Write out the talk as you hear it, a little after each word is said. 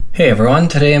Hey everyone,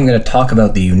 today I'm going to talk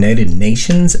about the United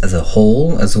Nations as a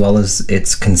whole, as well as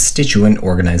its constituent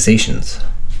organizations.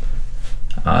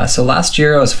 So last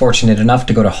year I was fortunate enough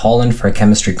to go to Holland for a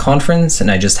chemistry conference,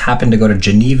 and I just happened to go to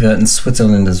Geneva in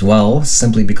Switzerland as well,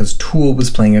 simply because Tool was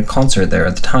playing a concert there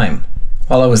at the time.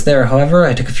 While I was there, however,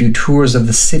 I took a few tours of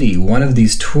the city. One of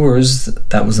these tours,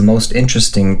 that was the most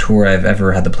interesting tour I've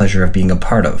ever had the pleasure of being a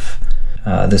part of.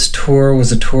 This tour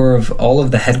was a tour of all of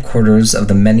the headquarters of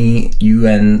the many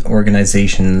UN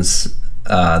organizations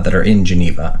that are in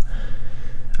Geneva.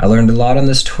 I learned a lot on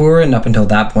this tour, and up until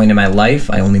that point in my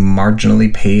life, I only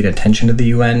marginally paid attention to the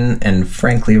UN and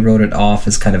frankly wrote it off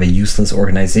as kind of a useless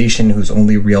organization whose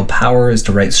only real power is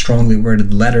to write strongly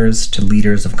worded letters to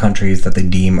leaders of countries that they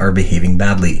deem are behaving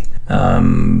badly.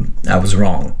 I was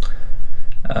wrong.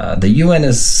 The UN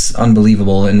is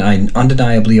unbelievable and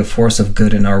undeniably a force of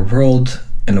good in our world,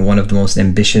 and one of the most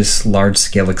ambitious,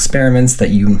 large-scale experiments that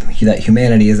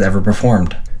humanity has ever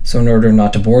performed. So in order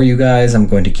not to bore you guys, I'm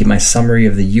going to keep my summary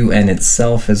of the UN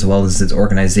itself as well as its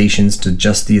organizations to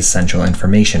just the essential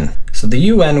information. So the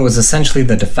UN was essentially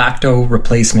the de facto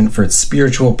replacement for its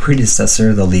spiritual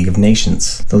predecessor, the League of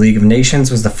Nations. The League of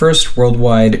Nations was the first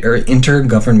worldwide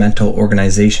intergovernmental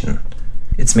organization.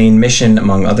 Its main mission,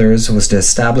 among others, was to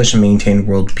establish and maintain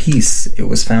world peace. It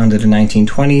was founded in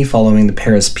 1920 following the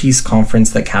Paris Peace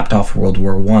Conference that capped off World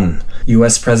War I.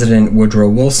 U.S. President Woodrow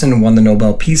Wilson won the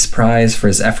Nobel Peace Prize for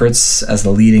his efforts as the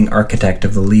leading architect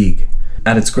of the League.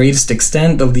 At its greatest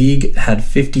extent, the League had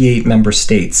 58 member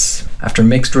states. After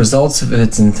mixed results of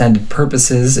its intended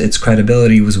purposes, its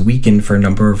credibility was weakened for a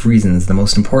number of reasons, the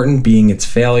most important being its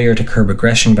failure to curb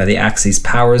aggression by the Axis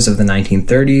powers of the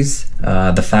 1930s,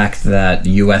 the fact that the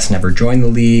US never joined the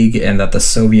League, and that the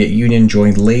Soviet Union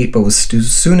joined late but was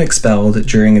soon expelled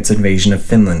during its invasion of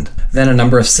Finland. Then a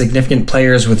number of significant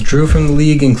players withdrew from the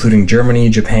League, including Germany,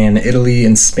 Japan, Italy,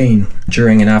 and Spain.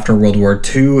 During and after World War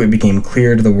II, it became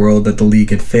clear to the world that the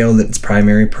League had failed at its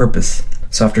primary purpose.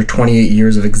 So after 28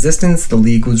 years of existence, the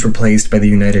League was replaced by the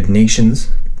United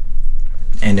Nations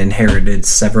and inherited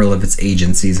several of its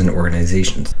agencies and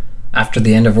organizations. After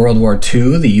the end of World War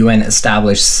II, the UN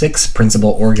established 6 principal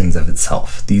organs of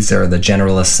itself. These are the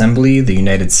General Assembly, the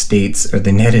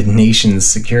United Nations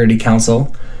Security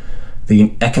Council,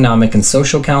 the Economic and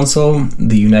Social Council,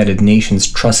 the United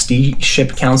Nations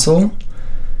Trusteeship Council,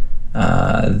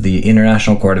 the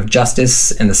International Court of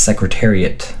Justice, and the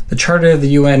Secretariat. The Charter of the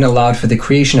UN allowed for the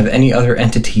creation of any other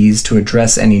entities to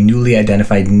address any newly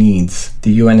identified needs.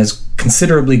 The UN has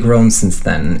considerably grown since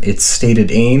then. Its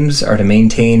stated aims are to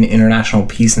maintain international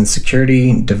peace and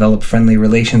security, develop friendly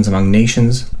relations among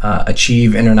nations,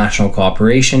 achieve international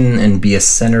cooperation, and be a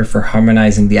center for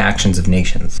harmonizing the actions of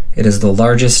nations. It is the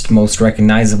largest, most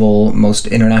recognizable, most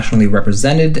internationally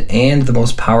represented, and the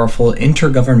most powerful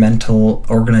intergovernmental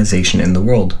organization in the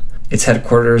world. Its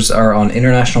headquarters are on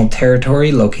international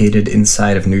territory located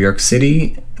inside of New York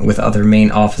City, with other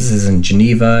main offices in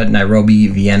Geneva, Nairobi,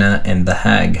 Vienna, and The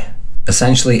Hague.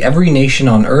 Essentially, every nation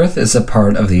on Earth is a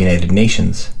part of the United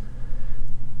Nations.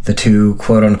 The 2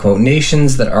 quote-unquote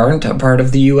nations that aren't a part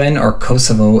of the UN are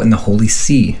Kosovo and the Holy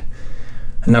See.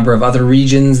 A number of other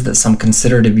regions that some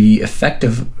consider to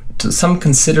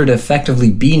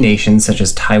effectively be nations, such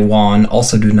as Taiwan,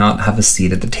 also do not have a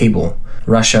seat at the table.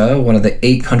 Russia, one of the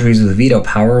 8 countries with veto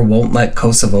power, won't let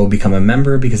Kosovo become a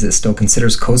member because it still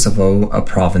considers Kosovo a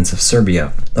province of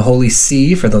Serbia. The Holy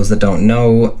See, for those that don't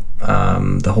know,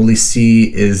 the Holy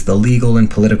See is the legal and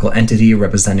political entity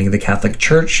representing the Catholic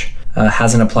Church,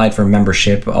 hasn't applied for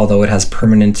membership, although it has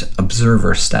permanent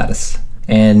observer status.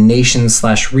 And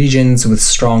nations/regions with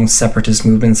strong separatist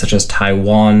movements such as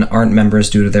Taiwan aren't members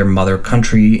due to their mother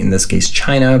country, in this case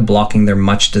China, blocking their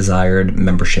much desired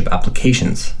membership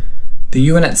applications. The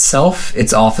UN itself,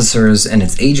 its officers, and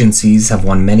its agencies have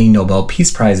won many Nobel Peace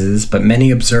Prizes, but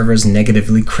many observers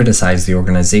negatively criticize the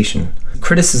organization.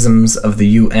 Criticisms of the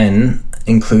UN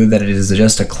include that it is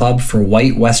just a club for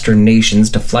white Western nations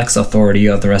to flex authority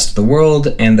on the rest of the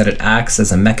world, and that it acts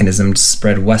as a mechanism to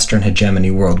spread Western hegemony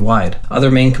worldwide.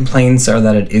 Other main complaints are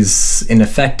that it is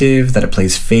ineffective, that it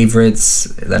plays favorites,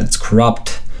 that it's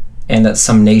corrupt, and that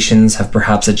some nations have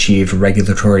perhaps achieved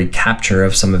regulatory capture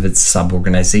of some of its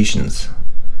sub-organizations.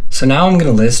 So now I'm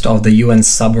going to list all of the UN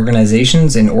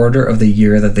sub-organizations in order of the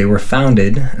year that they were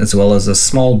founded, as well as a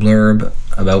small blurb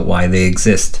about why they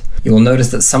exist. You will notice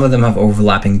that some of them have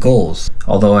overlapping goals.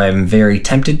 Although I am very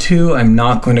tempted to, I'm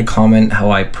not going to comment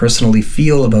how I personally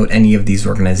feel about any of these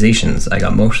organizations. I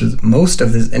got most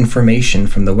of this information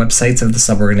from the websites of the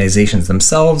sub-organizations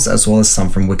themselves, as well as some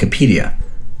from Wikipedia.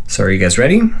 So are you guys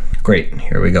ready? Great,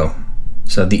 here we go.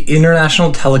 So the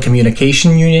International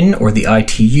Telecommunication Union, or the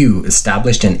ITU,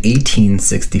 established in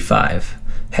 1865,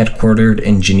 headquartered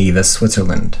in Geneva,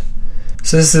 Switzerland.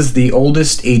 So this is the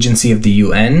oldest agency of the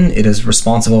UN. It is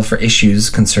responsible for issues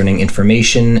concerning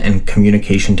information and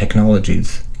communication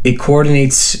technologies. It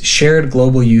coordinates shared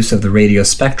global use of the radio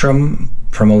spectrum,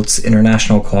 promotes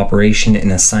international cooperation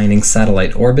in assigning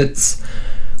satellite orbits,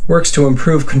 works to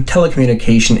improve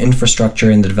telecommunication infrastructure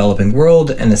in the developing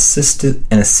world, and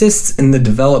assists in the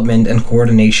development and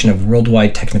coordination of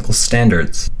worldwide technical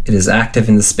standards. It is active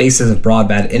in the spaces of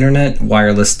broadband internet,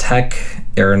 wireless tech,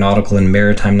 aeronautical and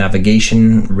maritime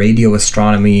navigation, radio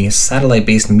astronomy,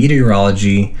 satellite-based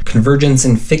meteorology, convergence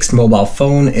in fixed mobile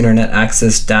phone, internet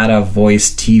access, data,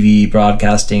 voice, TV,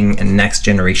 broadcasting, and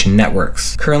next-generation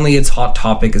networks. Currently, its hot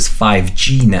topic is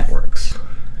 5G networks.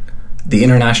 The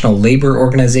International Labour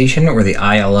Organization, or the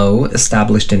ILO,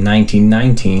 established in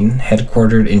 1919,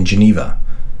 headquartered in Geneva.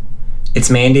 Its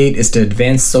mandate is to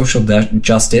advance social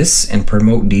justice and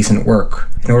promote decent work.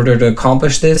 In order to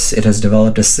accomplish this, it has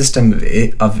developed a system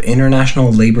of international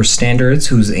labor standards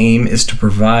whose aim is to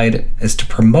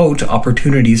promote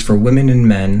opportunities for women and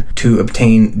men to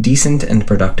obtain decent and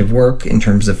productive work in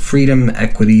terms of freedom,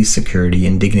 equity, security,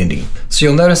 and dignity. So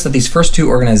you'll notice that these first two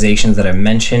organizations that I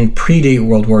mentioned predate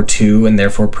World War II and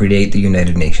therefore predate the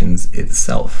United Nations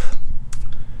itself.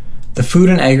 The Food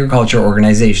and Agriculture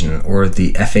Organization, or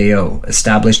the FAO,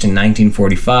 established in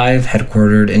 1945,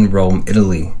 headquartered in Rome,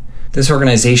 Italy. This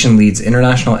organization leads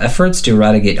international efforts to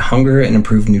eradicate hunger and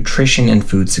improve nutrition and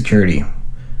food security.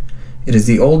 It is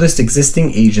the oldest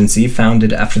existing agency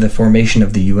founded after the formation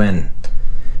of the UN.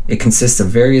 It consists of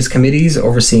various committees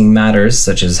overseeing matters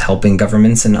such as helping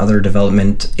governments and other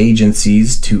development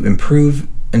agencies to improve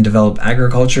and develop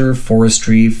agriculture,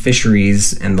 forestry,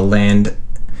 fisheries, and land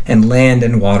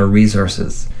and water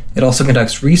resources. It also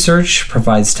conducts research,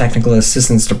 provides technical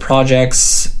assistance to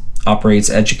projects, operates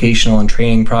educational and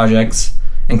training projects,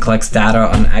 and collects data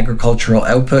on agricultural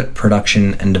output,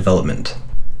 production, and development.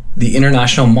 The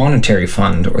International Monetary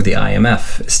Fund, or the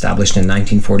IMF, established in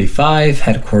 1945,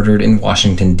 headquartered in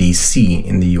Washington, D.C.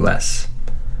 in the U.S.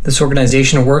 This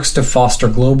organization works to foster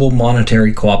global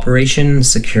monetary cooperation,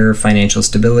 secure financial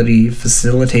stability,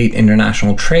 facilitate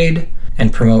international trade,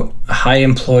 and promote high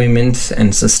employment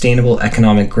and sustainable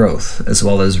economic growth, as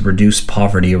well as reduce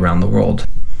poverty around the world.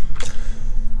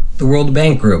 The World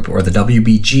Bank Group, or the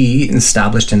WBG,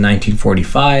 established in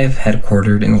 1945,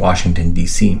 headquartered in Washington,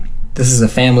 D.C. This is a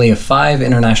family of 5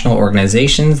 international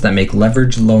organizations that make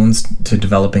leveraged loans to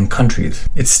developing countries.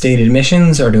 Its stated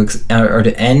missions are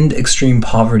to end extreme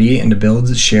poverty and to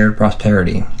build shared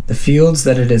prosperity. The fields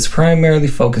that it is primarily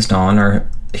focused on are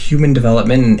human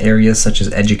development in areas such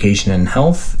as education and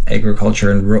health,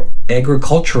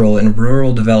 agricultural and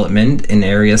rural development in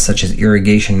areas such as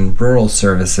irrigation and rural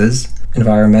services,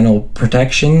 environmental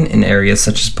protection in areas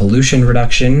such as pollution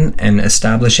reduction and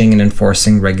establishing and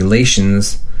enforcing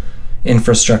regulations,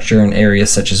 infrastructure in areas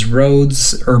such as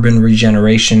roads, urban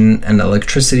regeneration and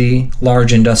electricity,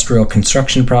 large industrial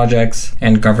construction projects,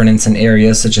 and governance in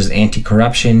areas such as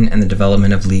anti-corruption and the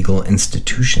development of legal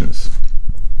institutions.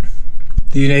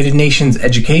 The United Nations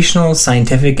Educational,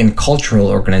 Scientific, and Cultural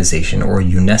Organization, or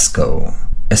UNESCO,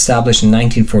 established in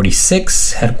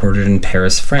 1946, headquartered in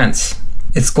Paris, France.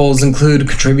 Its goals include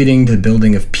contributing to the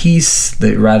building of peace,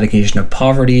 the eradication of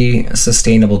poverty,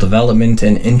 sustainable development,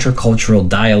 and intercultural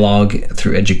dialogue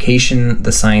through education,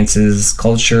 the sciences,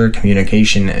 culture,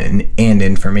 communication, and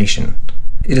information.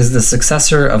 It is the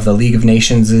successor of the League of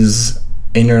Nations'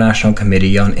 International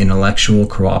Committee on Intellectual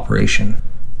Cooperation.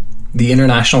 The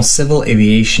International Civil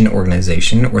Aviation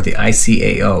Organization, or the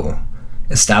ICAO,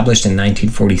 established in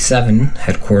 1947,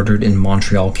 headquartered in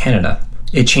Montreal, Canada.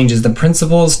 It changes the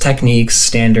principles, techniques,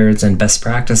 standards, and best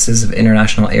practices of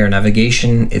international air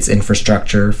navigation, its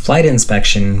infrastructure, flight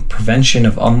inspection, prevention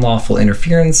of unlawful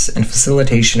interference, and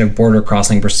facilitation of border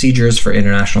crossing procedures for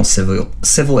international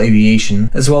civil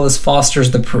aviation, as well as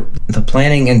fosters the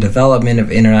planning and development of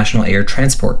international air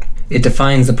transport. It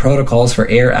defines the protocols for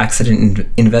air accident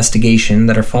investigation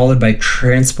that are followed by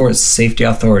transport safety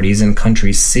authorities in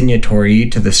countries signatory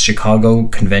to the Chicago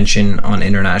Convention on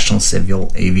International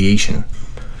Civil Aviation.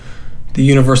 The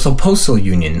Universal Postal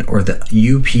Union, or the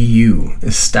UPU,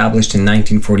 established in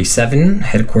 1947,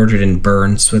 headquartered in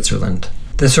Bern, Switzerland.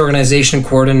 This organization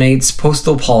coordinates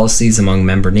postal policies among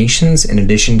member nations in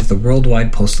addition to the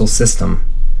worldwide postal system.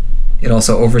 It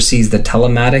also oversees the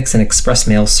Telematics and Express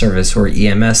Mail Service, or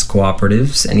EMS,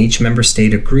 cooperatives, and each member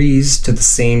state agrees to the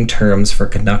same terms for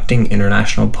conducting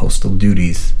international postal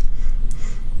duties.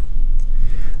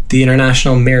 The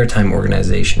International Maritime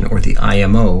Organization, or the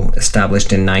IMO,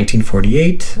 established in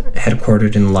 1948,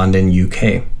 headquartered in London,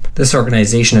 UK. This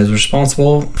organization is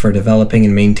responsible for developing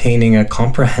and maintaining a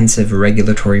comprehensive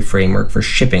regulatory framework for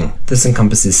shipping. This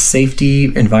encompasses safety,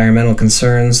 environmental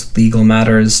concerns, legal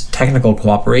matters, technical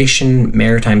cooperation,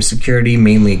 maritime security,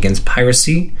 mainly against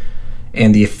piracy,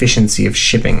 and the efficiency of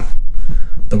shipping.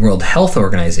 The World Health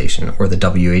Organization, or the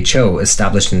WHO,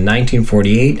 established in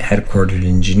 1948, headquartered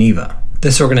in Geneva.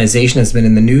 This organization has been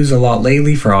in the news a lot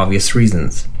lately for obvious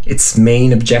reasons. Its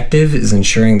main objective is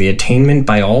ensuring the attainment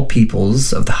by all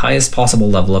peoples of the highest possible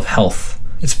level of health.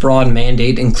 Its broad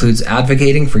mandate includes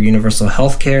advocating for universal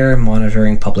health care,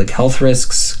 monitoring public health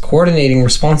risks, coordinating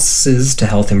responses to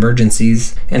health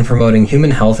emergencies, and promoting human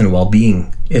health and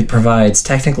well-being. It provides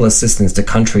technical assistance to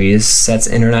countries, sets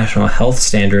international health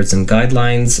standards and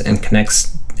guidelines,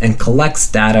 and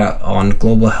collects data on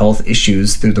global health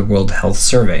issues through the World Health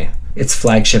Survey. Its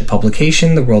flagship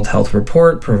publication, the World Health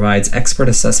Report, provides expert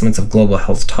assessments of global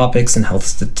health topics and health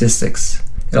statistics.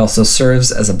 It also serves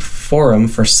as a forum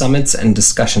for summits and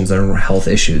discussions on health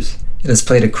issues. It has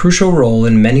played a crucial role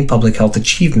in many public health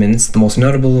achievements, the most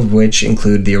notable of which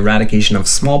include the eradication of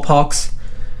smallpox,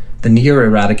 the near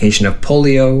eradication of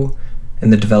polio,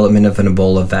 and the development of an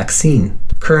Ebola vaccine.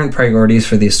 Current priorities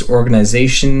for this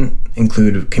organization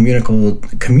include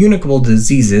communicable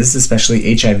diseases,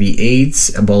 especially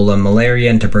HIV/AIDS, Ebola, malaria,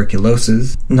 and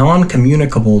tuberculosis,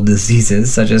 non-communicable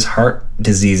diseases such as heart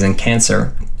disease and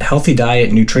cancer, healthy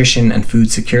diet, nutrition, and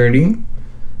food security,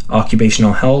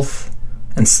 occupational health,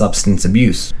 and substance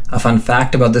abuse. A fun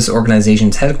fact about this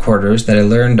organization's headquarters that I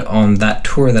learned on that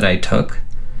tour that I took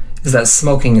is that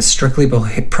smoking is strictly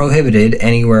prohibited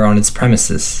anywhere on its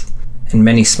premises. And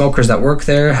many smokers that work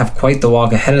there have quite the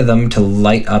walk ahead of them to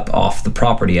light up off the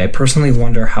property. I personally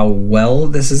wonder how well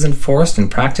this is enforced in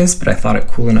practice, but I thought it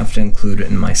cool enough to include it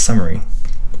in my summary.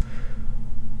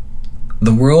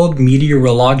 The World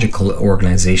Meteorological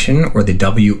Organization, or the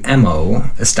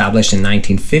WMO, established in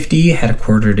 1950,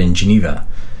 headquartered in Geneva.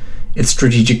 Its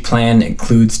strategic plan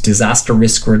includes disaster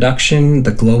risk reduction,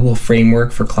 the Global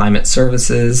Framework for Climate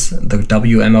Services, the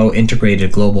WMO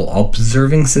Integrated Global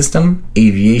Observing System,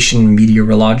 aviation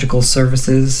meteorological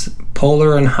services,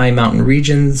 polar and high mountain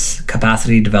regions,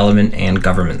 capacity development, and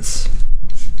governments.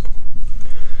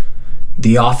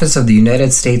 The Office of the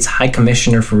United States High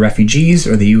Commissioner for Refugees,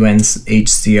 or the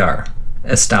UNHCR,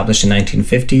 established in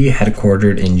 1950,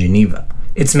 headquartered in Geneva.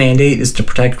 Its mandate is to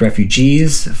protect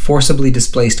refugees, forcibly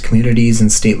displaced communities and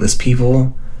stateless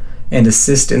people, and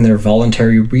assist in their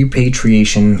voluntary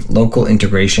repatriation, local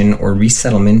integration, or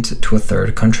resettlement to a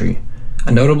third country.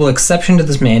 A notable exception to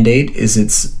this mandate is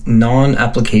its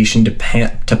non-application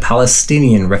to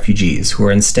Palestinian refugees, who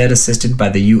are instead assisted by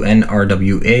the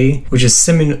UNRWA, which is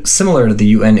similar to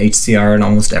the UNHCR in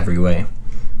almost every way.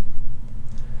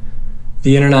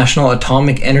 The International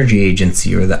Atomic Energy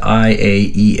Agency, or the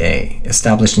IAEA,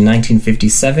 established in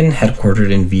 1957,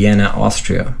 headquartered in Vienna,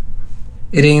 Austria.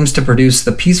 It aims to produce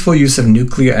the peaceful use of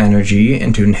nuclear energy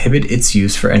and to inhibit its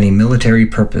use for any military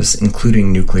purpose,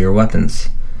 including nuclear weapons.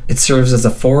 It serves as a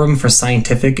forum for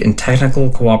scientific and technical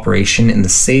cooperation in the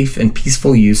safe and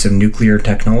peaceful use of nuclear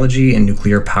technology and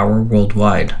nuclear power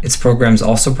worldwide. Its programs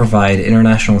also provide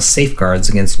international safeguards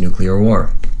against nuclear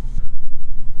war.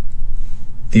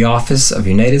 The Office of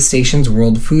United Nations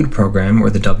World Food Programme, or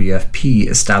the WFP,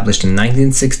 established in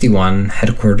 1961,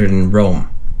 headquartered in Rome.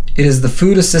 It is the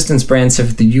food assistance branch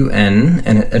of the UN,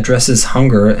 and it addresses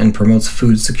hunger and promotes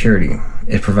food security.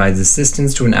 It provides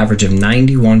assistance to an average of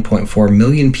 91.4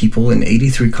 million people in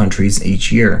 83 countries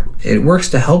each year. It works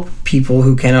to help people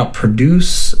who cannot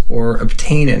produce or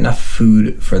obtain enough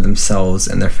food for themselves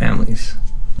and their families.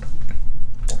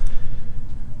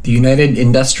 The United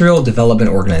Industrial Development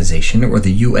Organization, or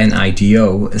the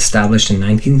UNIDO, established in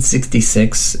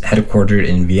 1966, headquartered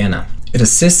in Vienna. It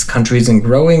assists countries in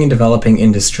growing and developing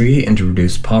industry and to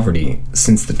reduce poverty.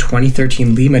 Since the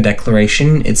 2013 Lima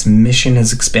Declaration, its mission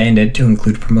has expanded to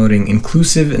include promoting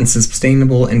inclusive and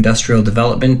sustainable industrial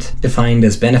development, defined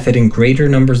as benefiting greater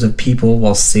numbers of people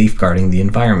while safeguarding the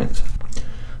environment.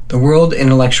 The World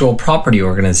Intellectual Property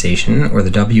Organization, or the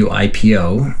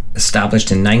WIPO, established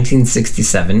in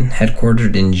 1967,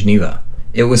 headquartered in Geneva.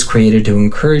 It was created to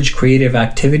encourage creative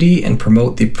activity and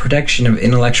promote the protection of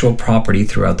intellectual property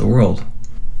throughout the world.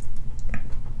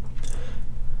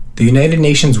 The United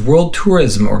Nations World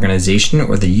Tourism Organization,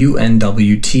 or the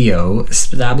UNWTO,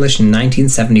 established in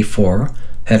 1974,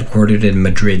 headquartered in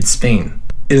Madrid, Spain.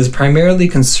 It is primarily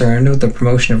concerned with the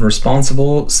promotion of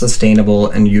responsible, sustainable,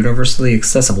 and universally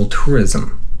accessible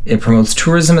tourism. It promotes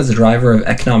tourism as a driver of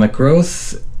economic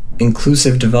growth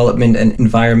inclusive development and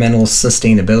environmental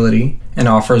sustainability, and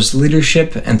offers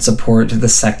leadership and support to the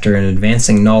sector in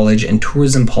advancing knowledge and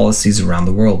tourism policies around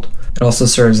the world. It also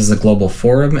serves as a global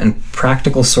forum and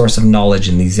practical source of knowledge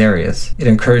in these areas. It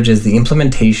encourages the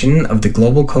implementation of the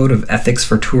Global Code of Ethics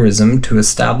for Tourism to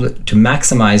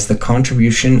maximize the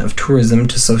contribution of tourism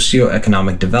to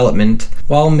socio-economic development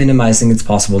while minimizing its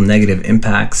possible negative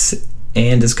impacts,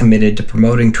 and is committed to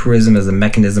promoting tourism as a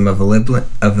mechanism of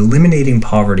eliminating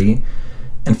poverty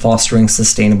and fostering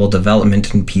sustainable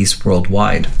development and peace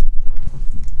worldwide.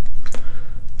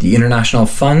 The International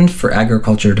Fund for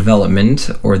Agriculture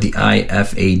Development, or the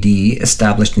IFAD,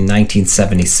 established in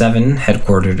 1977,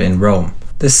 headquartered in Rome.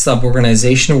 This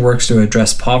sub-organization works to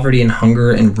address poverty and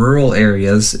hunger in rural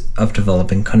areas of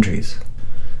developing countries.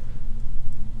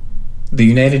 The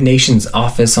United Nations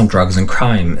Office on Drugs and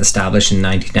Crime, established in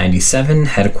 1997,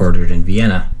 headquartered in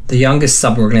Vienna. The youngest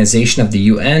sub-organization of the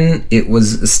UN, it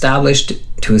was established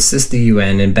to assist the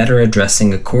UN in better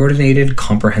addressing a coordinated,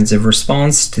 comprehensive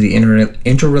response to the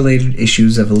interrelated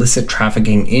issues of illicit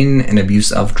trafficking in and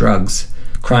abuse of drugs,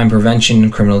 crime prevention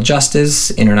and criminal justice,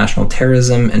 international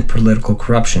terrorism, and political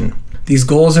corruption. These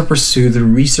goals are pursued through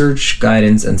research,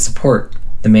 guidance, and support.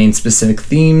 The main specific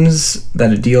themes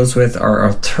that it deals with are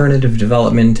alternative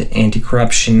development,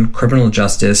 anti-corruption, criminal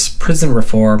justice, prison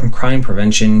reform, crime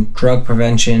prevention, drug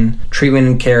prevention, treatment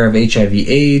and care of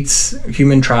HIV/AIDS,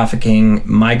 human trafficking,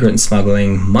 migrant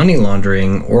smuggling, money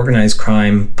laundering, organized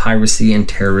crime, piracy, and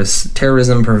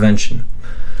terrorism prevention.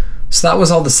 So that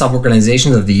was all the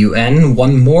sub-organizations of the UN.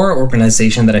 One more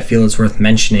organization that I feel is worth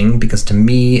mentioning, because to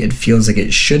me it feels like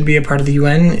it should be a part of the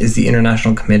UN, is the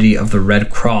International Committee of the Red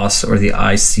Cross, or the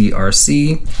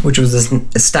ICRC, which was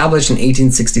established in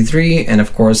 1863 and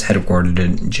of course headquartered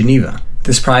in Geneva.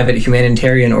 This private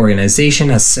humanitarian organization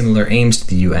has similar aims to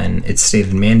the UN. Its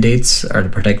stated mandates are to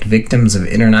protect victims of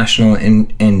international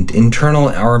and internal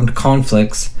armed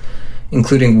conflicts,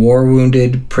 including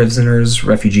war-wounded, prisoners,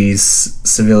 refugees,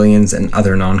 civilians, and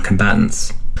other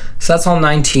non-combatants. So that's all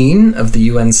 19 of the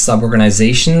UN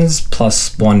sub-organizations,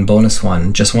 plus one bonus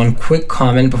one. Just one quick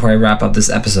comment before I wrap up this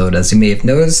episode. As you may have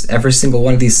noticed, every single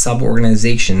one of these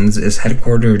sub-organizations is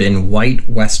headquartered in white,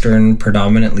 Western,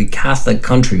 predominantly Catholic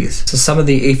countries. So some of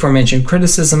the aforementioned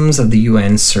criticisms of the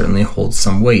UN certainly hold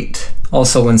some weight.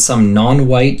 Also, when some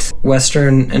non-white,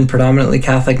 Western, and predominantly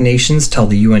Catholic nations tell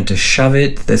the UN to shove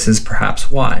it, this is perhaps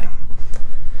why.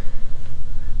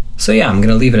 So yeah, I'm going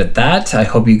to leave it at that. I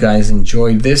hope you guys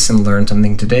enjoyed this and learned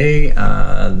something today.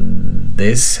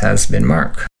 This has been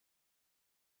Mark.